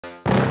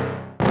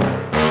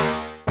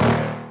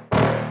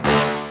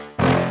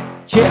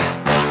Yeah.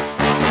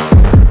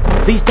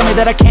 Please tell me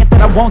that I can't, that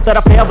I won't, that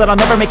I fail, that I'll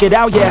never make it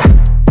out, yeah.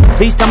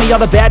 Please tell me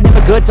all the bad,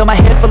 never good, fill my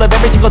head full of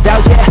every single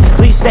doubt, yeah.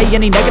 Please say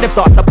any negative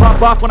thoughts, I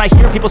pop off when I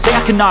hear people say I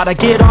cannot. I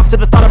get off to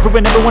the thought of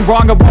proving everyone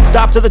wrong, I won't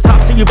stop to the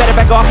top, so you better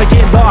back off and get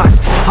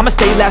lost. I'ma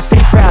stay loud,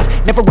 stay proud,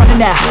 never running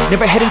out,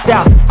 never heading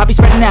south. I'll be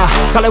spreading out,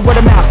 call it word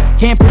of mouth,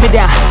 can't put me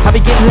down, I'll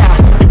be getting loud.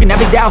 You can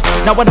have your doubts,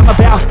 not what I'm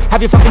about,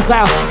 have your fucking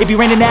clout, it be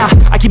raining now,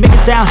 I keep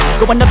making sound,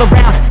 go another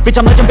round, bitch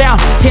I'm legend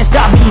bound, can't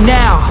stop me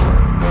now.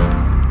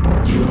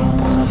 You don't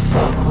wanna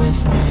fuck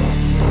with me,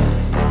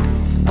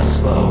 a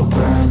slow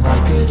burn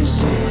like a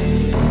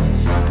disease.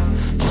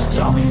 Just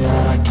tell me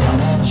that I can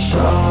and I'll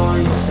show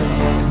you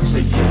things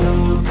that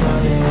you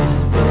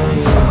couldn't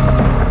believe.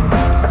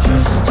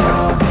 Just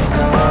tell me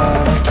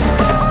that I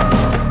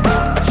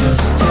can.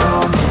 Just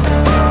tell me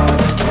that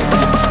I can.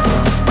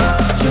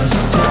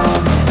 Just tell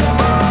me that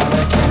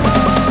I can.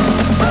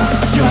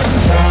 Just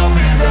tell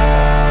me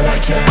that I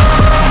can.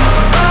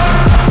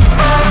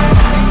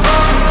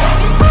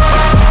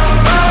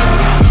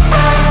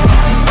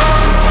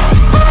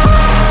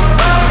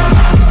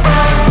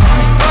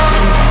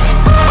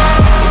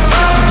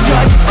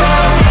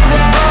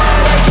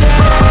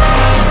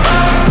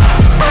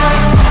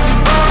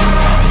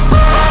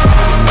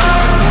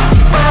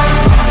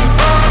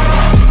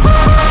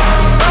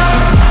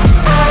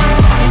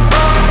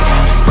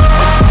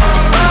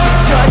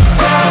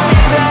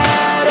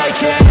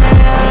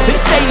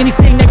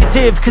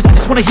 Cause I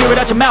just wanna hear it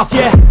out your mouth,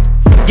 yeah.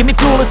 Give me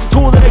fuel, it's a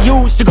tool that I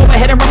use to go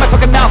ahead and run my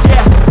fucking mouth,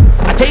 yeah.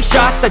 I take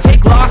shots, I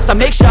take loss, I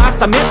make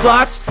shots, I miss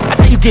lots.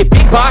 That's how you get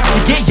big box,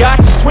 you get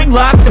yachts, you swing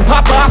lots and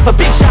pop off a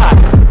big shot.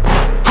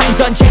 I ain't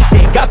done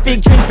chasing, got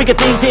big dreams, bigger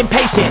things,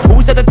 impatient.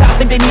 Who's at the top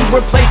think they need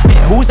replacement?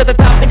 Who's at the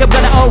top think I'm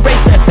gonna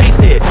erase that? Face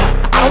it,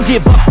 I don't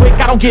give up quick,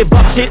 I don't give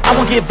up shit, I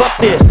won't give up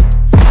this.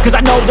 Cause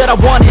I know that I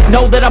want it,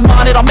 know that I'm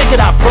on it, I'll make it,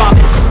 I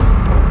promise.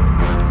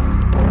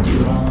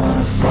 You don't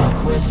wanna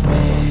fuck with me,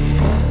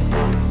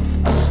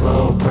 a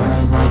slow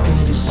burn like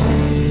a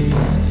disease.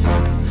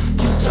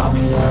 Just tell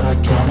me that I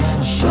can and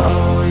I'll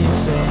show you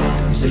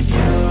things that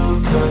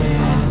you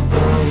couldn't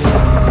believe.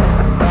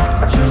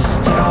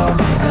 Just tell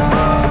me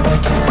that I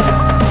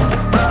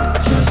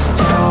can. Just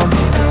tell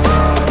me that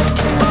I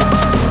can.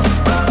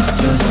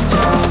 Just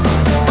tell me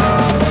that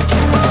I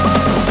can.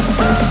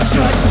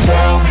 Just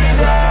tell me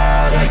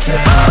that I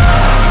can.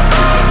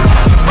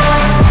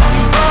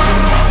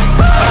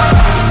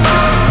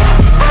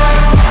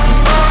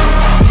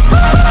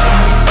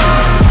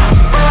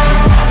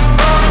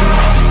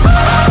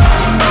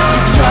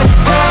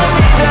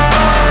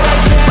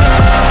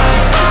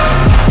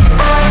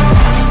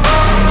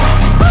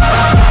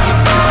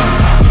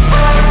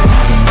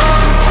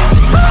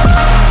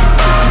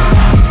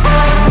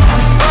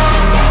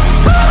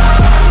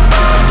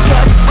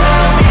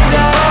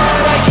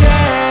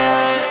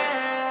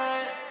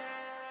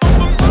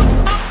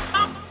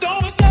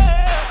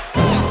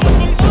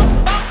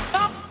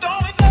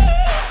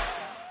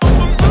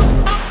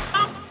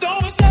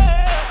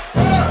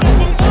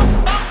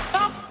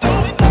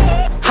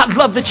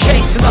 Love the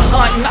chase and the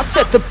hunt, and I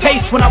set the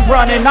pace when I'm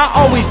running. I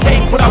always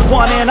take what I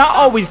want and I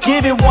always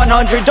give it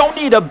 100. Don't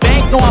need a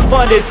bank, no I'm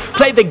funded.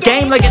 Play the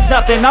game like it's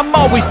nothing. I'm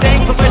always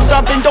thankful for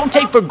something. Don't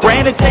take for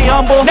granted, stay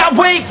humble. Now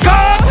wake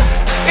up!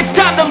 It's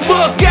time to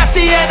look at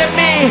the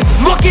enemy.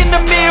 Look in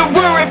the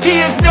mirror if he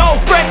is no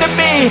friend to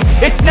me.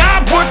 It's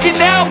not working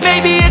out,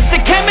 maybe it's the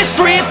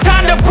chemistry. It's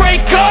time to